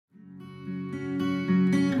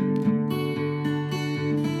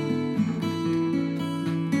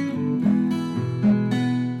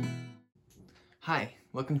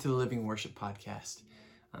Welcome to the Living Worship Podcast.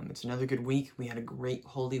 It's another good week. We had a great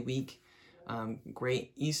Holy Week,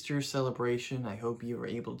 great Easter celebration. I hope you were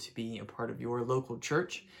able to be a part of your local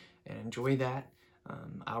church and enjoy that.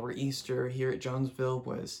 Our Easter here at Jonesville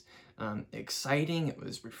was exciting. It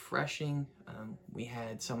was refreshing. We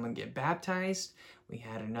had someone get baptized. We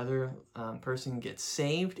had another person get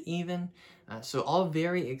saved even. So all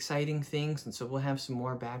very exciting things. And so we'll have some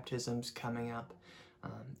more baptisms coming up.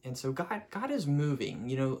 And so God is moving.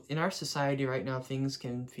 You know, in our society right now, things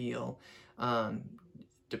can feel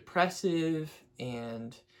depressive,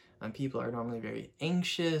 and people are normally very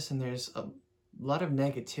anxious, and there's a lot of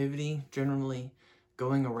negativity generally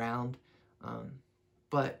going around.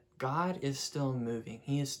 But God is still moving.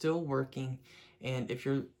 He is still working. And if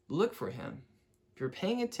you look for him, if you're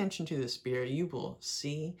paying attention to the Spirit, you will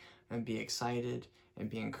see and be excited and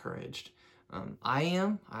be encouraged.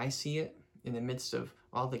 I see it in the midst of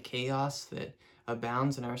all the chaos that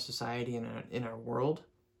abounds in our society and in our world.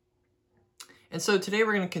 And so today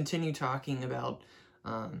we're going to continue talking about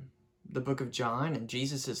the book of John and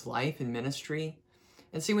Jesus' life and ministry.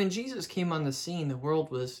 And see, when Jesus came on the scene, the world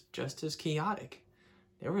was just as chaotic.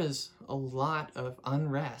 There was a lot of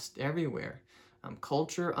unrest everywhere.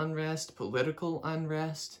 Culture unrest, political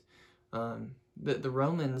unrest. The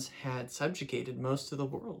Romans had subjugated most of the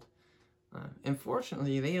world.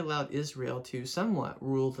 Unfortunately, they allowed Israel to somewhat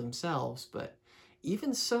rule themselves, but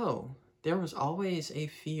even so, there was always a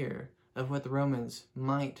fear of what the Romans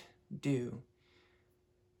might do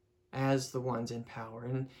as the ones in power.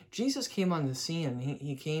 And Jesus came on the scene, and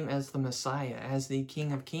he came as the Messiah, as the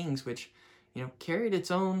King of Kings, which, carried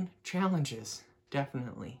its own challenges.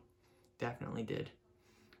 Definitely did.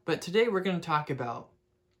 But today we're going to talk about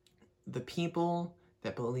the people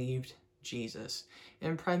that believed Jesus.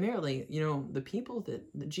 And primarily, the people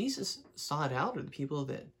that Jesus sought out are the people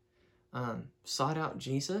that sought out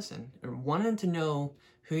Jesus and wanted to know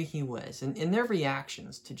who he was and their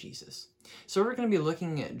reactions to Jesus. So we're going to be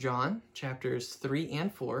looking at John chapters 3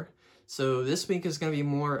 and 4. So this week is going to be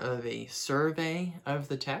more of a survey of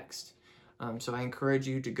the text. So I encourage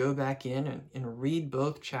you to go back in and read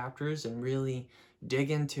both chapters and really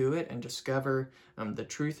dig into it and discover the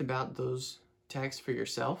truth about those texts for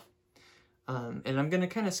yourself. And I'm going to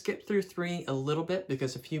kind of skip through 3 a little bit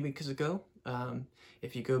because a few weeks ago,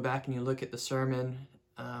 if you go back and you look at the sermon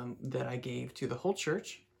that I gave to the whole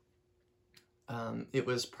church, it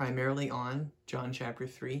was primarily on John chapter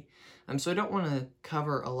 3. So I don't want to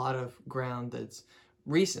cover a lot of ground that's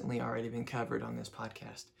recently already been covered on this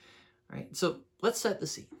podcast. All right, so let's set the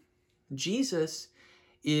scene. Jesus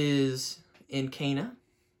is in Cana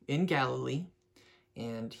in Galilee,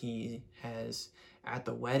 and he has at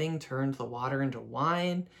the wedding turned the water into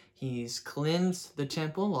wine. He's cleansed the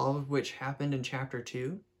temple, all of which happened in chapter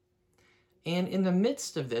 2. And in the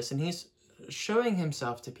midst of this, and he's showing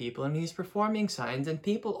himself to people, and he's performing signs, and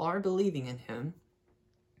people are believing in him.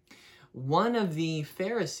 One of the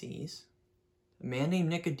Pharisees, a man named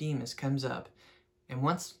Nicodemus, comes up and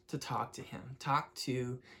wants to talk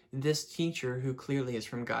to this teacher who clearly is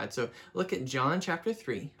from God. So look at John chapter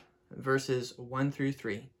 3, verses 1 through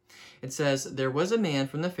 3. It says, "There was a man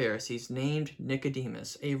from the Pharisees named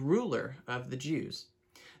Nicodemus, a ruler of the Jews.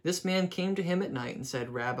 This man came to him at night and said,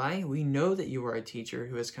 'Rabbi, we know that you are a teacher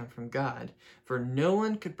who has come from God, for no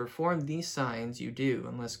one could perform these signs you do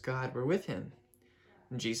unless God were with him.'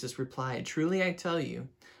 And Jesus replied, 'Truly I tell you,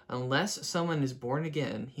 unless someone is born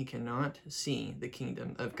again, he cannot see the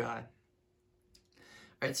kingdom of God.'"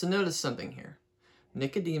 All right, so notice something here.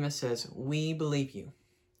 Nicodemus says, "We believe you."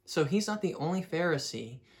 So he's not the only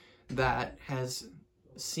Pharisee that has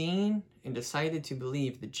seen and decided to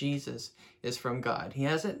believe that Jesus is from God. He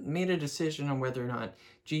hasn't made a decision on whether or not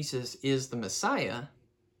Jesus is the Messiah,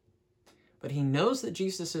 but he knows that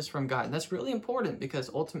Jesus is from God. And that's really important because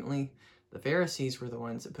ultimately the Pharisees were the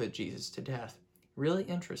ones that put Jesus to death. Really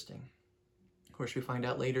interesting. Of course, we find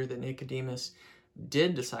out later that Nicodemus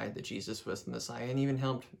did decide that Jesus was the Messiah and even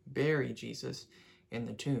helped bury Jesus in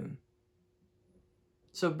the tomb.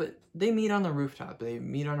 So, but they meet on the rooftop. They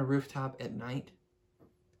meet on a rooftop at night.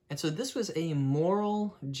 And so this was a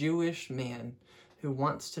moral Jewish man who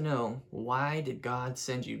wants to know, why did God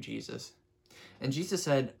send you, Jesus? And Jesus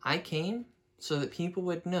said, "I came so that people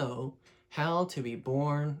would know how to be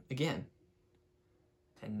born again."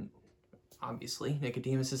 And obviously,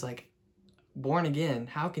 Nicodemus is like, "Born again?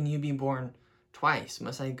 How can you be born twice?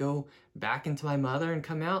 Must I go back into my mother and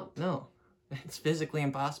come out?" No, it's physically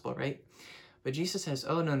impossible, right? But Jesus says,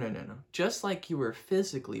 "Oh, no. Just like you were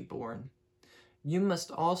physically born, you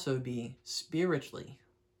must also be spiritually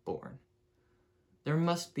born. There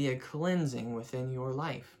must be a cleansing within your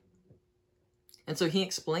life." And so he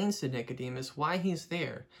explains to Nicodemus why he's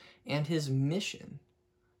there and his mission,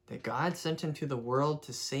 that God sent him to the world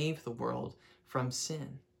to save the world from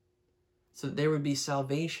sin, so that there would be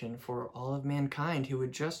salvation for all of mankind who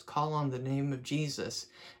would just call on the name of Jesus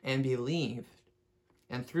and believe,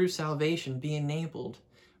 and through salvation be enabled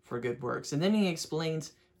for good works. And then he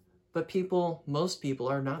explains, but most people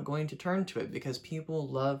are not going to turn to it because people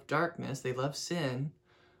love darkness, they love sin,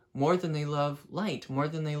 more than they love light, more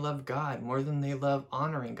than they love God, more than they love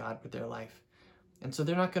honoring God with their life. And so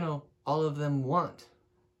they're not going to, all of them, want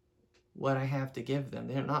what I have to give them.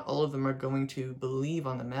 They're not all of them are going to believe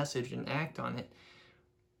on the message and act on it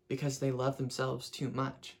because they love themselves too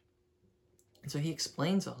much. And so he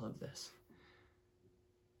explains all of this.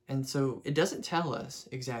 And so it doesn't tell us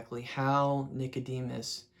exactly how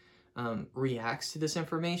Nicodemus reacts to this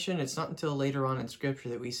information. It's not until later on in Scripture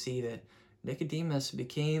that we see that Nicodemus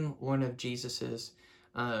became one of Jesus's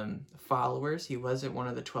followers. He wasn't one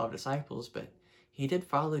of the 12 disciples, but he did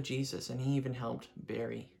follow Jesus, and he even helped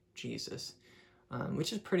bury Jesus,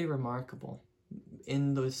 which is pretty remarkable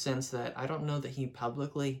in the sense that I don't know that he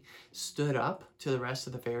publicly stood up to the rest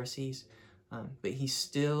of the Pharisees, but he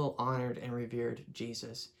still honored and revered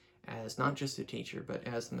Jesus as not just a teacher, but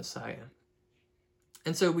as the Messiah.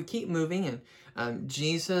 And so we keep moving, and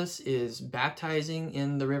Jesus is baptizing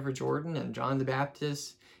in the River Jordan, and John the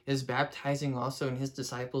Baptist is baptizing also, and his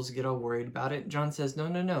disciples get all worried about it. John says,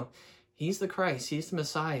 no, he's the Christ, he's the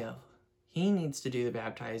Messiah. He needs to do the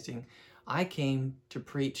baptizing. I came to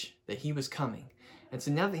preach that he was coming. And so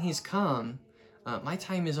now that he's come, my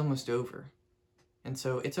time is almost over. And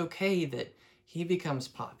so it's okay that he becomes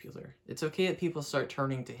popular. It's okay that people start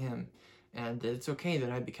turning to him. And it's okay that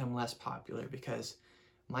I become less popular, because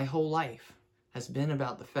my whole life has been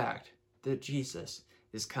about the fact that Jesus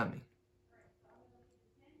is coming.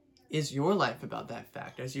 Is your life about that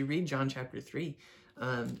fact? As you read John chapter 3,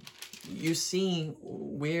 you see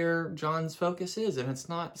where John's focus is, and it's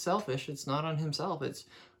not selfish, it's not on himself, it's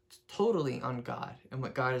totally on God and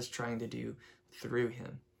what God is trying to do through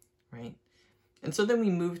him, right? And so then we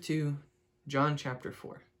move to John chapter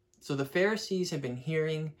 4. So the Pharisees have been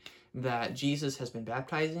hearing that Jesus has been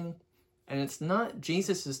baptizing, and it's not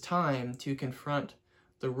Jesus's time to confront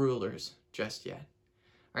the rulers just yet.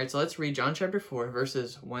 All right, so let's read John chapter 4,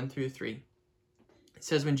 verses 1 through 3. It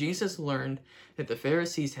says, when Jesus learned that the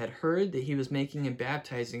Pharisees had heard that he was making and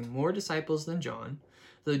baptizing more disciples than John,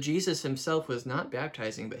 though Jesus himself was not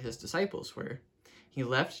baptizing, but his disciples were, he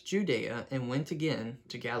left Judea and went again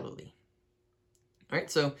to Galilee. All right,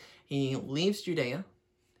 so he leaves Judea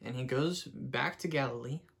and he goes back to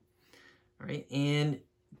Galilee. All right, and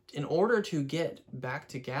in order to get back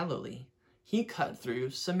to Galilee, he cut through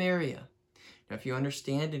Samaria. Now, if you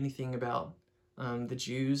understand anything about the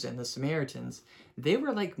Jews and the Samaritans, they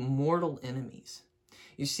were like mortal enemies.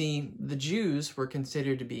 You see, the Jews were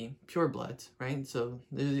considered to be purebloods, right? So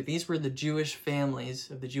these were the Jewish families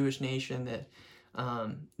of the Jewish nation that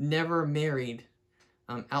never married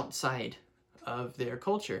outside of their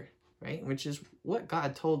culture, right? Which is what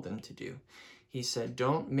God told them to do. He said,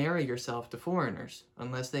 don't marry yourself to foreigners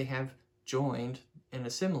unless they have joined and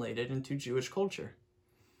assimilated into Jewish culture.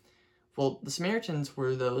 Well, the Samaritans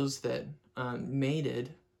were those that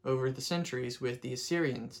mated over the centuries with the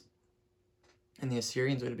Assyrians. And the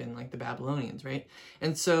Assyrians would have been like the Babylonians, right?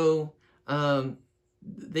 And so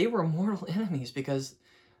they were mortal enemies because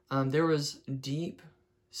there was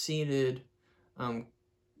deep-seated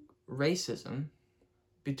racism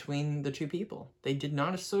between the two people. They did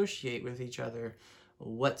not associate with each other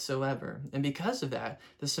whatsoever. And because of that,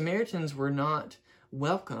 the Samaritans were not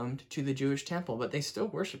welcomed to the Jewish temple, but they still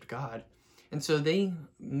worshiped God. And so they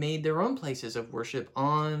made their own places of worship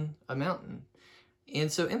on a mountain.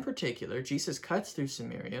 And so in particular, Jesus cuts through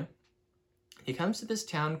Samaria. He comes to this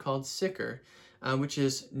town called Sychar, which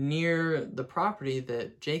is near the property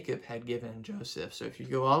that Jacob had given Joseph. So if you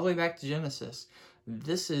go all the way back to Genesis,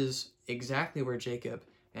 this is exactly where Jacob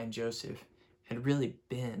and Joseph had really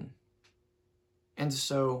been. And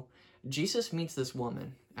so Jesus meets this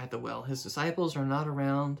woman at the well. His disciples are not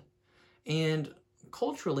around, and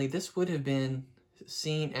culturally this would have been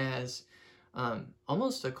seen as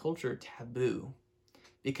almost a culture taboo,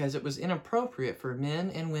 because it was inappropriate for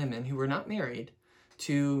men and women who were not married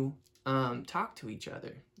to talk to each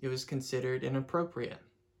other. It was considered inappropriate.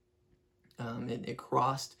 It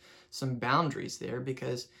crossed some boundaries there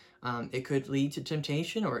because it could lead to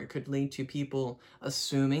temptation, or it could lead to people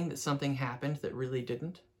assuming that something happened that really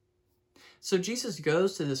didn't. So Jesus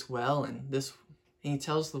goes to this well, and he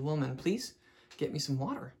tells the woman, please get me some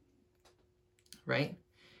water, right?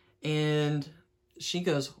 And she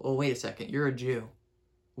goes, well, wait a second, you're a Jew.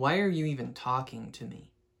 Why are you even talking to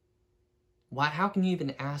me? How can you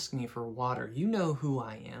even ask me for water? You know who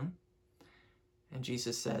I am. And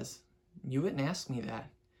Jesus says, you wouldn't ask me that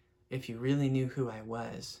if you really knew who I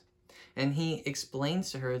was. And he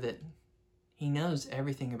explains to her that he knows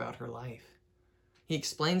everything about her life. He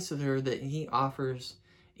explains to her that he offers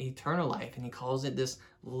eternal life, and he calls it this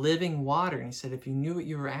living water. And he said, if you knew what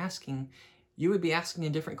you were asking, you would be asking a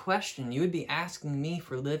different question. You would be asking me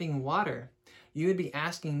for living water. You would be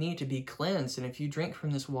asking me to be cleansed. And if you drink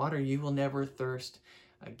from this water, you will never thirst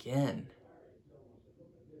again.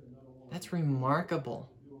 That's remarkable.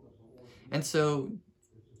 And so,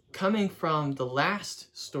 coming from the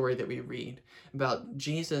last story that we read about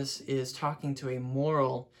Jesus is talking to a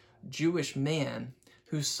moral Jewish man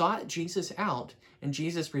who sought Jesus out, and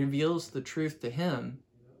Jesus reveals the truth to him.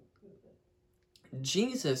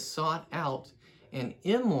 Jesus sought out an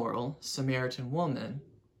immoral Samaritan woman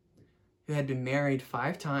who had been married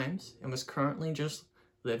 5 times and was currently just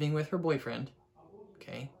living with her boyfriend.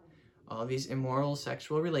 Okay, all these immoral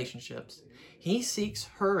sexual relationships. He seeks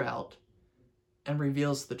her out and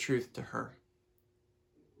reveals the truth to her.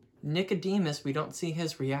 Nicodemus, we don't see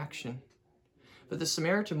his reaction. But the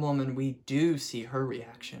Samaritan woman, we do see her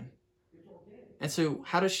reaction. And so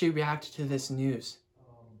how does she react to this news?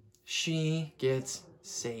 She gets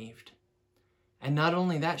saved. And not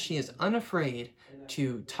only that, she is unafraid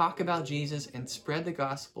to talk about Jesus and spread the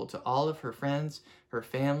gospel to all of her friends, her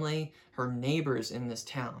family, her neighbors in this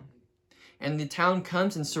town. And the town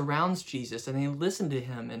comes and surrounds Jesus, and they listen to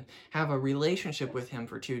him and have a relationship with him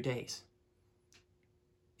for 2 days.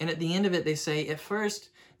 And at the end of it, they say, at first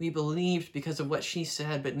we believed because of what she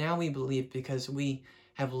said, but now we believe because we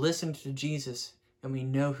have listened to Jesus and we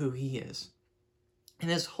know who he is. And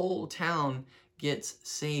this whole town gets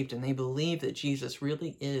saved, and they believe that Jesus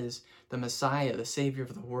really is the Messiah, the Savior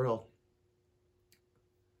of the world.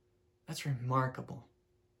 That's remarkable.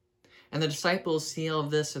 And the disciples see all of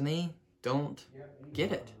this, and they don't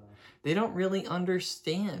get it. They don't really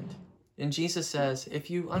understand. And Jesus says, if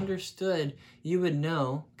you understood, you would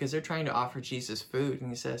know, because they're trying to offer Jesus food. And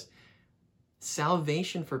he says,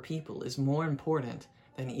 salvation for people is more important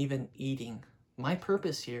than even eating. My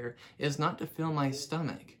purpose here is not to fill my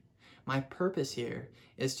stomach. My purpose here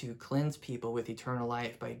is to cleanse people with eternal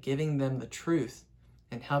life by giving them the truth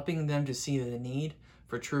and helping them to see the need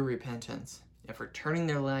for true repentance and for turning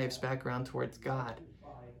their lives back around towards God.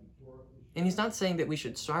 And he's not saying that we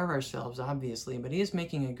should starve ourselves, obviously, but he is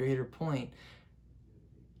making a greater point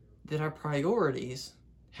that our priorities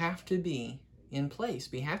have to be in place.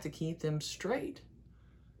 We have to keep them straight.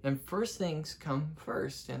 And first things come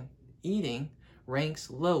first, and eating ranks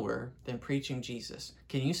lower than preaching Jesus.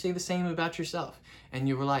 Can you say the same about yourself and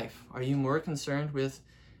your life? Are you more concerned with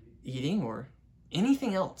eating or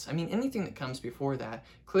anything else? I mean, anything that comes before that,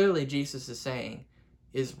 clearly Jesus is saying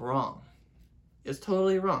is wrong. It's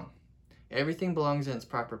totally wrong. Everything belongs in its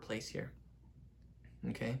proper place here.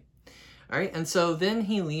 Okay? All right, and so then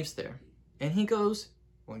he leaves there. And he goes,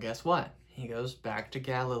 well, guess what? He goes back to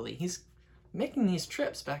Galilee. He's making these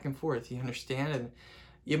trips back and forth, you understand? And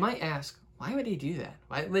you might ask, why would he do that?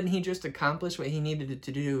 Why wouldn't he just accomplish what he needed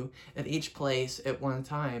to do at each place at one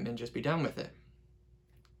time and just be done with it?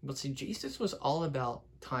 Well, see, Jesus was all about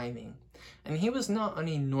timing. And he was not on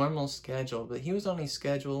a normal schedule, but he was on a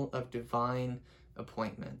schedule of divine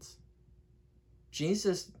appointments.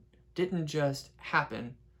 Jesus didn't just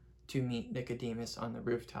happen to meet Nicodemus on the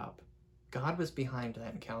rooftop. God was behind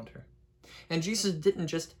that encounter. And Jesus didn't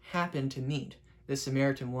just happen to meet the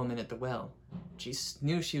Samaritan woman at the well. Jesus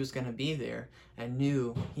knew she was going to be there and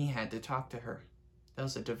knew he had to talk to her. That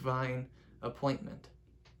was a divine appointment.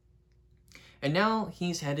 And now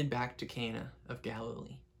he's headed back to Cana of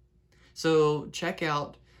Galilee. So check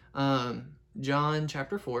out John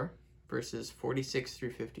chapter 4, verses 46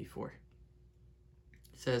 through 54.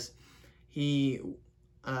 It says,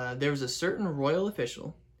 there was a certain royal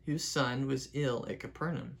official whose son was ill at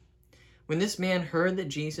Capernaum. When this man heard that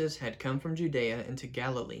Jesus had come from Judea into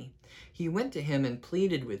Galilee, he went to him and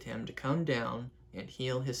pleaded with him to come down and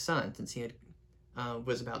heal his son, since he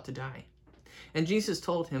was about to die. And Jesus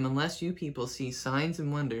told him, unless you people see signs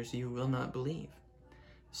and wonders, you will not believe.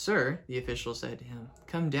 Sir, the official said to him,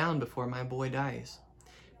 come down before my boy dies.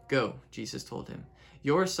 Go, Jesus told him,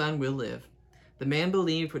 your son will live. The man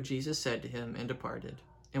believed what Jesus said to him and departed.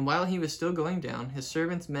 And while he was still going down, his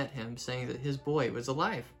servants met him, saying that his boy was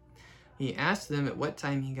alive. He asked them at what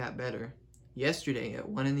time he got better. Yesterday at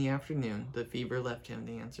 1 p.m, the fever left him,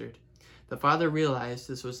 they answered. The father realized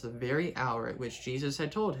this was the very hour at which Jesus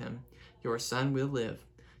had told him, your son will live.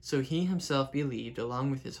 So he himself believed,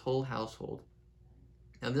 along with his whole household.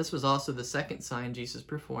 Now, this was also the second sign Jesus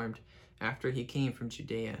performed after he came from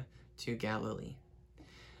Judea to Galilee.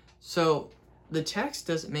 So, the text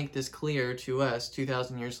doesn't make this clear to us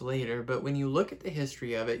 2,000 years later, but when you look at the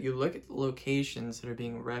history of it, you look at the locations that are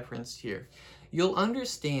being referenced here, you'll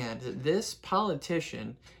understand that this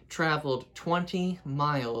politician traveled 20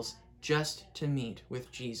 miles just to meet with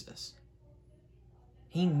Jesus.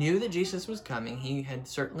 He knew that Jesus was coming. He had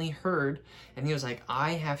certainly heard, and he was like,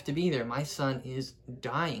 I have to be there. My son is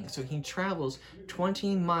dying. So he travels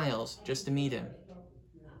 20 miles just to meet him.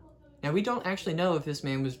 Now, we don't actually know if this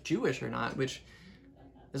man was Jewish or not, which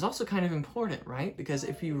is also kind of important, right? Because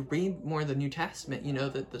if you read more of the New Testament, you know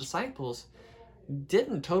that the disciples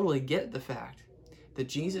didn't totally get the fact that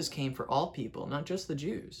Jesus came for all people, not just the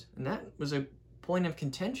Jews. And that was a point of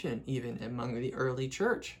contention even among the early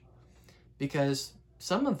church, because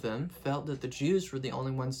some of them felt that the Jews were the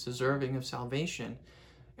only ones deserving of salvation,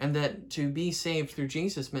 and that to be saved through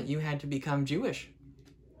Jesus meant you had to become Jewish.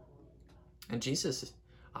 And Jesus is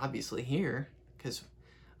obviously here, because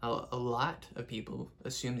a lot of people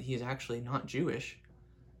assume that he's actually not Jewish.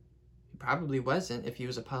 He probably wasn't. If he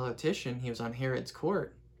was a politician, he was on Herod's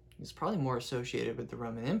court. He's probably more associated with the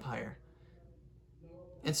Roman Empire.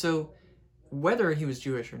 And so, whether he was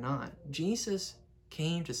Jewish or not, Jesus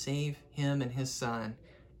came to save him and his son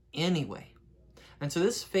anyway. And so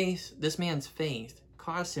this man's faith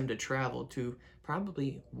caused him to travel, to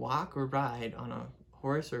probably walk or ride on a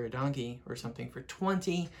horse or a donkey or something for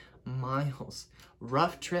 20 miles.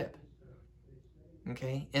 Rough trip.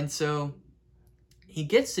 Okay? And so he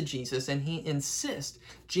gets to Jesus and he insists,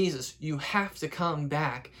 Jesus, you have to come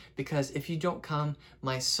back, because if you don't come,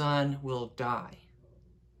 my son will die.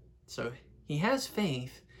 So he has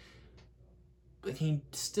faith, but he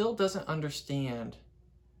still doesn't understand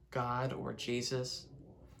God or Jesus.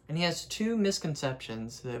 And he has two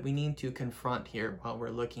misconceptions that we need to confront here while we're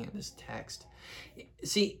looking at this text.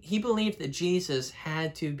 See, he believed that Jesus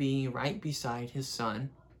had to be right beside his son,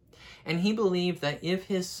 and he believed that if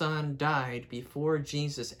his son died before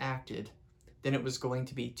Jesus acted, then it was going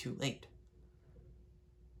to be too late.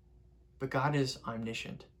 But God is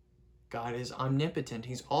omniscient. God is omnipotent.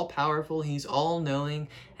 He's all-powerful. He's all-knowing.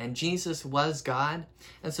 And Jesus was God.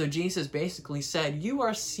 And so Jesus basically said, you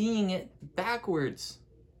are seeing it backwards.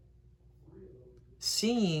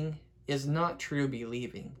 Seeing is not true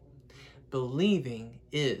believing. Believing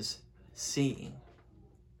is seeing.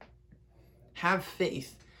 Have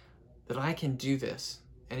faith that I can do this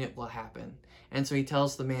and it will happen. And so he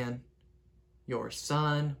tells the man, your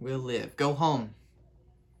son will live. Go home.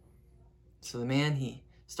 So the man, he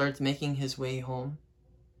starts making his way home,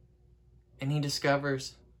 and he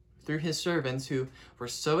discovers through his servants, who were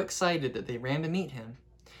so excited that they ran to meet him,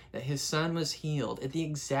 that his son was healed at the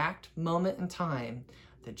exact moment in time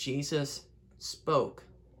that Jesus spoke,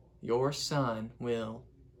 your son will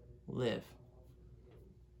live.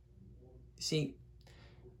 See,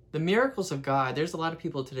 the miracles of God, there's a lot of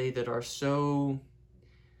people today that are so,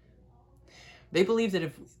 they believe that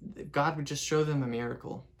if God would just show them a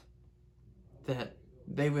miracle, that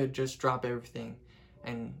they would just drop everything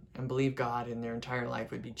and believe God, and their entire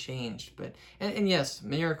life would be changed. But and yes,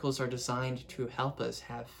 miracles are designed to help us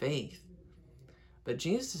have faith. But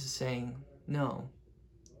Jesus is saying, no.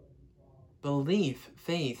 Belief,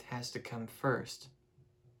 faith has to come first.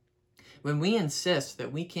 When we insist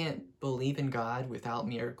that we can't believe in God without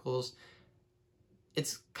miracles,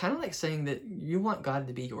 it's kind of like saying that you want God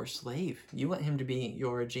to be your slave. You want him to be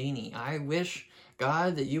your genie. I wish,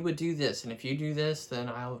 God, that you would do this, and if you do this, then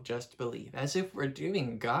I'll just believe. As if we're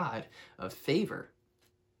doing God a favor.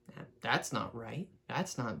 That's not right.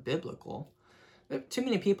 That's not biblical. Too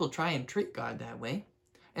many people try and treat God that way.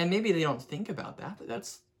 And maybe they don't think about that, but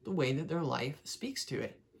that's the way that their life speaks to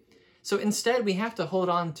it. So instead, we have to hold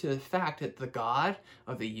on to the fact that the God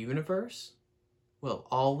of the universe will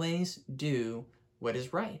always do what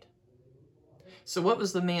is right. So what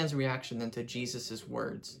was the man's reaction then to Jesus'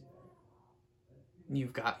 words?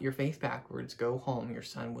 You've got your faith backwards. Go home. Your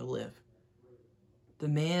son will live. The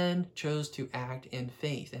man chose to act in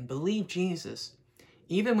faith and believe Jesus,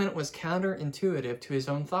 even when it was counterintuitive to his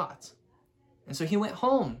own thoughts. And so he went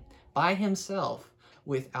home by himself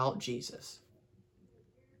without Jesus.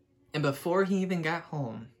 And before he even got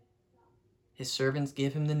home, his servants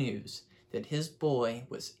give him the news that his boy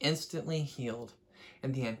was instantly healed,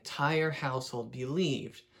 and the entire household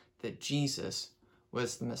believed that Jesus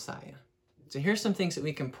was the Messiah. So here's some things that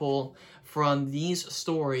we can pull from these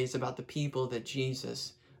stories about the people that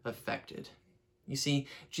Jesus affected. You see,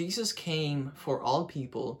 Jesus came for all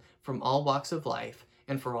people from all walks of life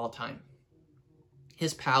and for all time.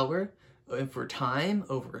 His power over time,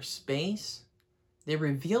 over space, They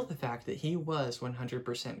reveal the fact that he was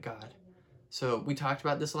 100% God. So we talked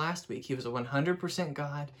about this last week. He was a 100%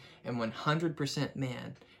 God and 100%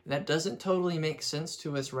 man. That doesn't totally make sense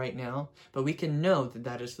to us right now, but we can know that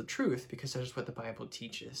that is the truth because that is what the Bible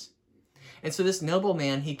teaches. And so this noble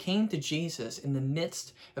man, he came to Jesus in the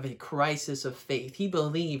midst of a crisis of faith. He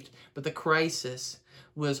believed, but the crisis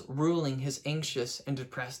was ruling his anxious and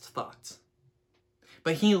depressed thoughts.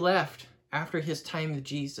 But he left after his time with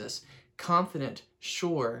Jesus, confident,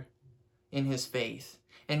 sure in his faith.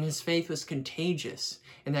 And his faith was contagious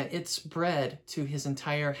in that it spread to his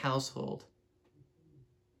entire household.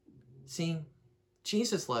 See,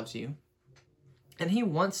 Jesus loves you, and he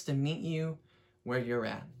wants to meet you where you're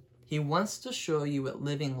at. He wants to show you what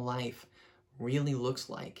living life really looks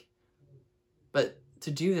like. But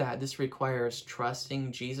to do that, this requires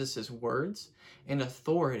trusting Jesus' words and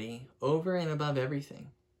authority over and above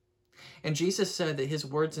everything. And Jesus said that his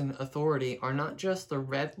words and authority are not just the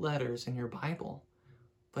red letters in your Bible,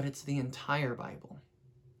 but it's the entire Bible,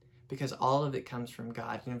 because all of it comes from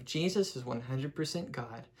God. And if Jesus is 100%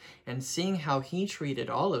 God, and seeing how he treated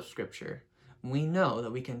all of Scripture, we know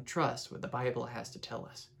that we can trust what the Bible has to tell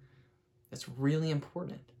us. It's really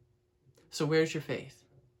important. So where's your faith?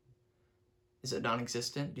 Is it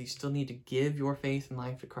non-existent? Do you still need to give your faith and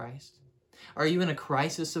life to Christ? Are you in a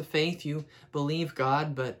crisis of faith? You believe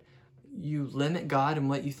God, but you limit God in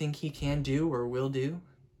what you think he can do or will do?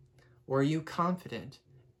 Or are you confident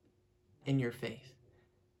in your faith?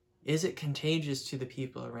 Is it contagious to the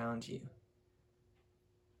people around you?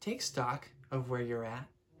 Take stock of where you're at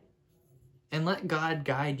and let God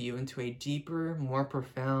guide you into a deeper, more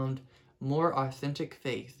profound, more authentic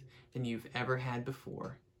faith than you've ever had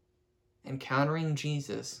before. Encountering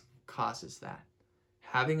Jesus causes that.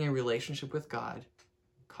 Having a relationship with God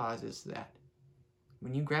causes that.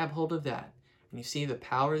 When you grab hold of that and you see the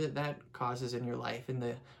power that that causes in your life and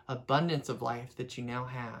the abundance of life that you now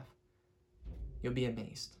have, you'll be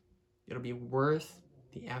amazed. It'll be worth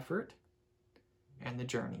the effort and the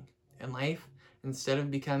journey. And life, instead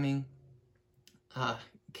of becoming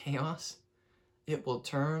chaos, it will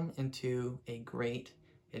turn into a great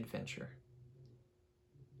adventure.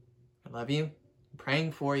 I love you. I'm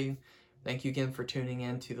praying for you. Thank you again for tuning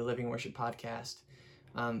in to the Living Worship Podcast.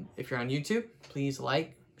 If you're on YouTube, please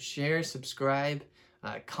like, share, subscribe,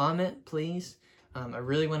 comment, please. I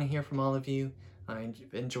really want to hear from all of you. I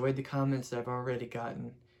enjoyed the comments that I've already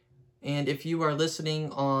gotten. And if you are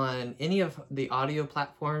listening on any of the audio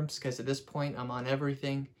platforms, because at this point I'm on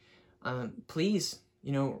everything, please,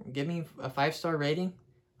 give me a 5-star rating,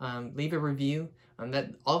 leave a review.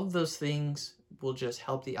 That all of those things will just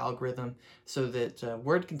help the algorithm so that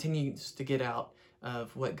word continues to get out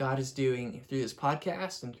of what God is doing through this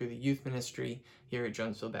podcast and through the youth ministry here at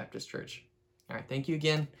Jonesville Baptist Church. All right, thank you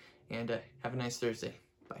again, and have a nice Thursday.